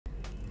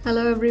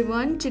Hello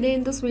everyone, today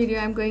in this video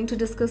I'm going to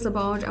discuss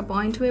about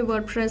Appointway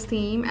WordPress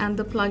theme and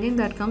the plugin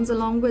that comes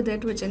along with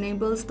it, which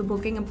enables the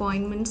booking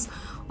appointments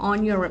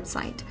on your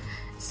website.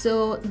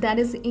 So that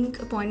is the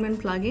Ink Appointment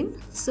plugin.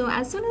 So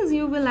as soon as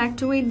you will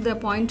activate the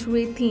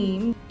Appointway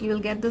theme, you will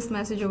get this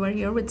message over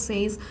here which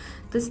says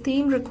this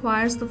theme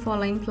requires the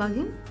following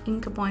plugin,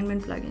 Ink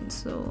Appointment plugin.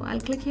 So I'll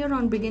click here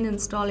on begin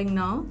installing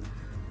now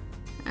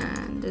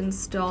and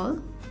install.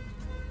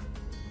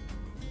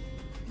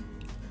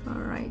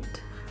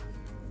 Alright,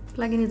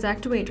 plugin is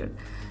activated.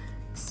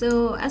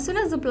 So as soon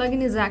as the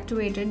plugin is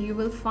activated, you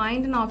will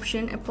find an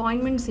option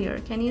appointments here.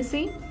 Can you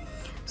see?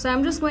 So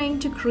I'm just going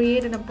to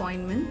create an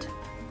appointment.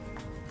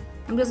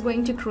 I'm just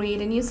going to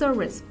create a new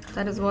service.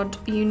 That is what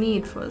you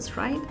need first,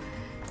 right?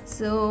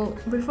 So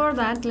before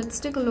that, let's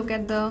take a look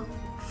at the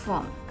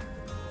form.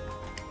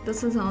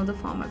 This is how the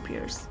form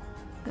appears.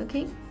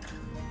 Okay,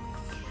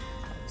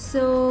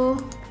 so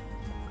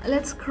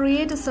let's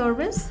create a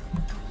service.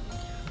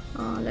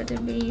 Let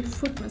it be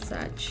foot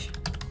massage.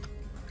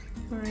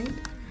 All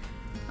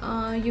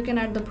right, you can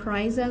add the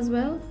price as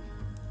well,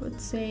 which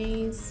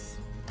says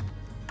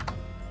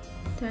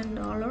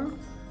 $10.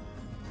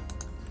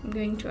 I'm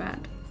going to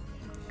add.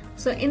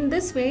 So in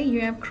this way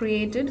you have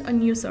created a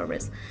new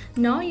service.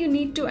 Now you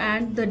need to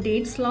add the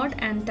date slot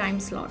and time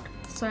slot.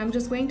 So I'm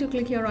just going to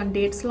click here on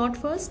date slot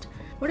first.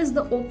 What is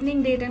the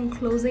opening date and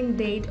closing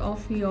date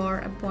of your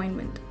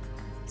appointment?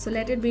 So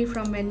let it be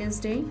from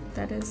Wednesday,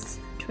 that is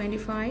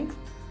 25,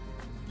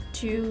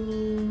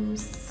 to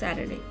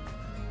Saturday.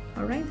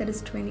 All right, that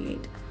is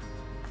 28.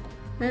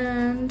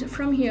 And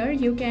from here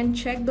you can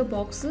check the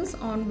boxes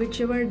on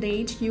whichever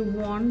date you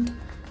want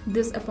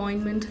this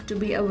appointment to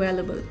be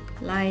available.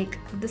 Like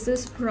this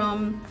is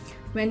from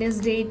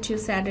Wednesday to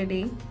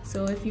Saturday,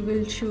 so if you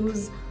will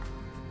choose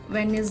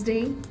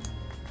Wednesday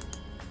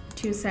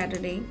to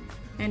Saturday,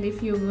 and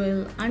if you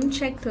will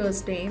uncheck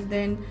Thursday,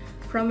 then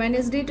from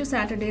Wednesday to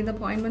Saturday the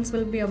appointments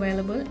will be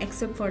available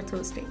except for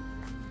Thursday.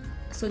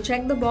 So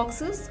check the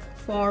boxes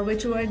for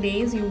whichever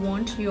days you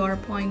want your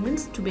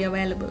appointments to be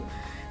available.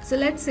 So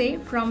let's say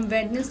from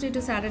Wednesday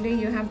to Saturday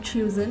you have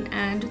chosen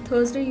and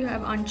Thursday you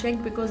have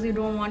unchecked because you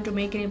don't want to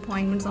make any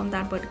appointments on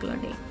that particular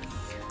day.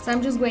 So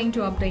I'm just going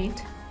to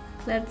update.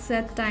 Let's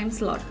set time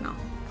slot now.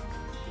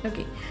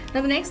 Okay,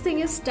 now the next thing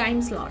is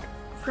time slot.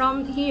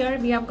 From here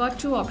we have got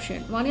two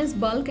options. One is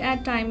bulk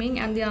add timing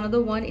and the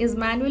another one is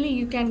manually.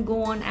 You can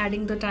go on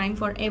adding the time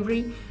for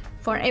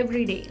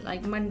every day,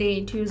 like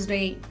Monday,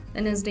 Tuesday,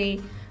 Wednesday.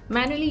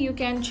 Manually you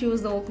can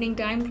choose the opening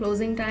time,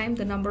 closing time,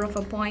 the number of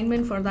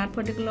appointment for that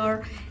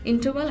particular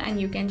interval,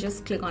 and you can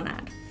just click on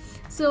add.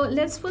 So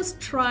let's first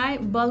try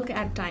bulk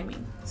add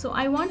timing. So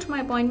I want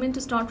my appointment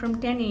to start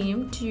from 10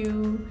 a.m.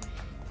 to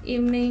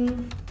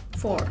evening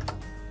 4.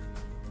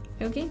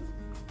 Okay,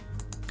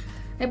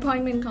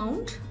 appointment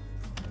count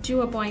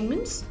 2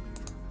 appointments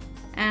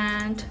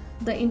and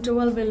the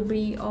interval will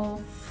be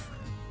of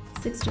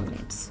 60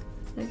 minutes.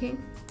 Okay,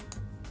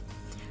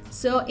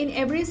 so in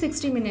every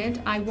 60 minutes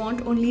I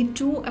want only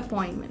 2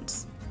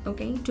 appointments,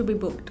 okay, to be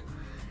booked,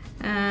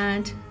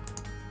 and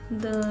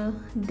the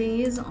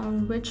days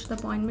on which the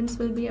appointments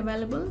will be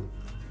available: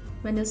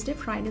 Wednesday,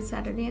 Friday,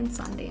 Saturday and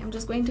Sunday. I'm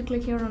just going to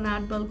click here on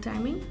add bulk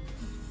timing,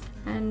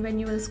 and when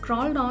you will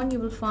scroll down you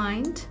will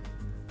find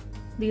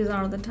these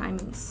are the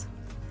timings.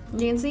 You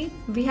can see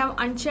we have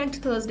unchecked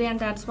Thursday and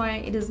that's why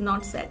it is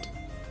not set.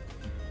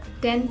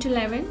 10 to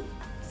 11,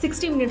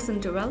 60 minutes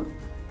interval,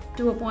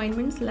 2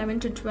 appointments,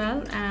 11 to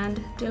 12,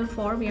 and till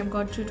 4 we have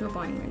got 2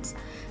 appointments.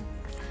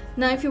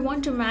 Now if you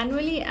want to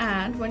manually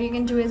add, what you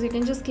can do is you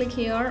can just click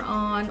here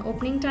on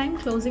opening time,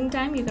 closing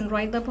time. You can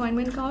write the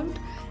appointment count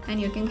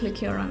and you can click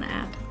here on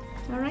add.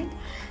 All right,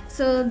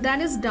 so that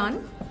is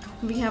done.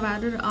 We have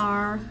added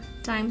our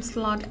time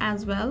slot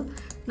as well.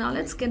 Now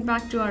let's get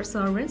back to our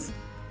service,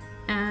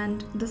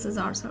 and this is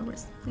our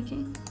service.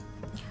 Okay,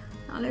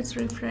 now let's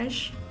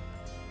refresh.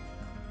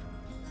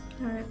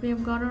 Alright, we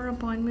have got our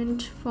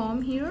appointment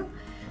form here,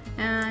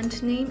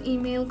 and name,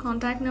 email,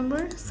 contact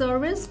number,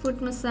 service,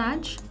 foot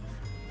massage.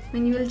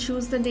 When you will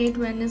choose the date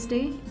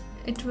Wednesday,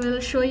 it will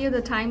show you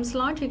the time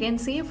slot. You can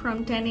see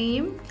from 10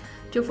 a.m.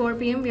 to 4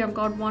 p.m. we have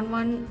got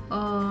 1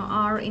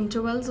 hour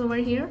intervals over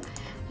here,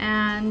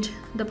 and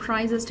the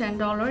price is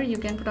 $10. You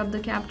can put up the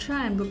captcha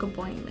and book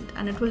appointment,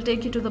 and it will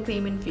take you to the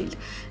payment field.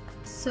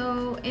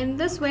 So in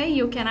this way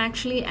you can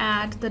actually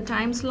add the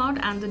time slot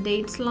and the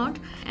date slot,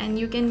 and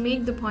you can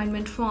make the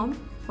appointment form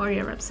for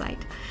your website.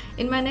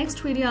 In my next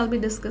video I'll be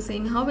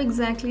discussing how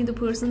exactly the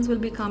persons will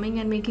be coming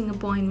and making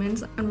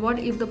appointments, and what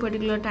if the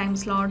particular time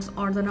slots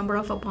or the number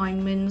of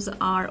appointments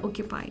are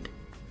occupied.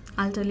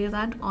 I'll tell you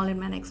that all in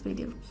my next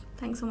video.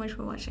 Thanks so much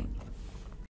for watching.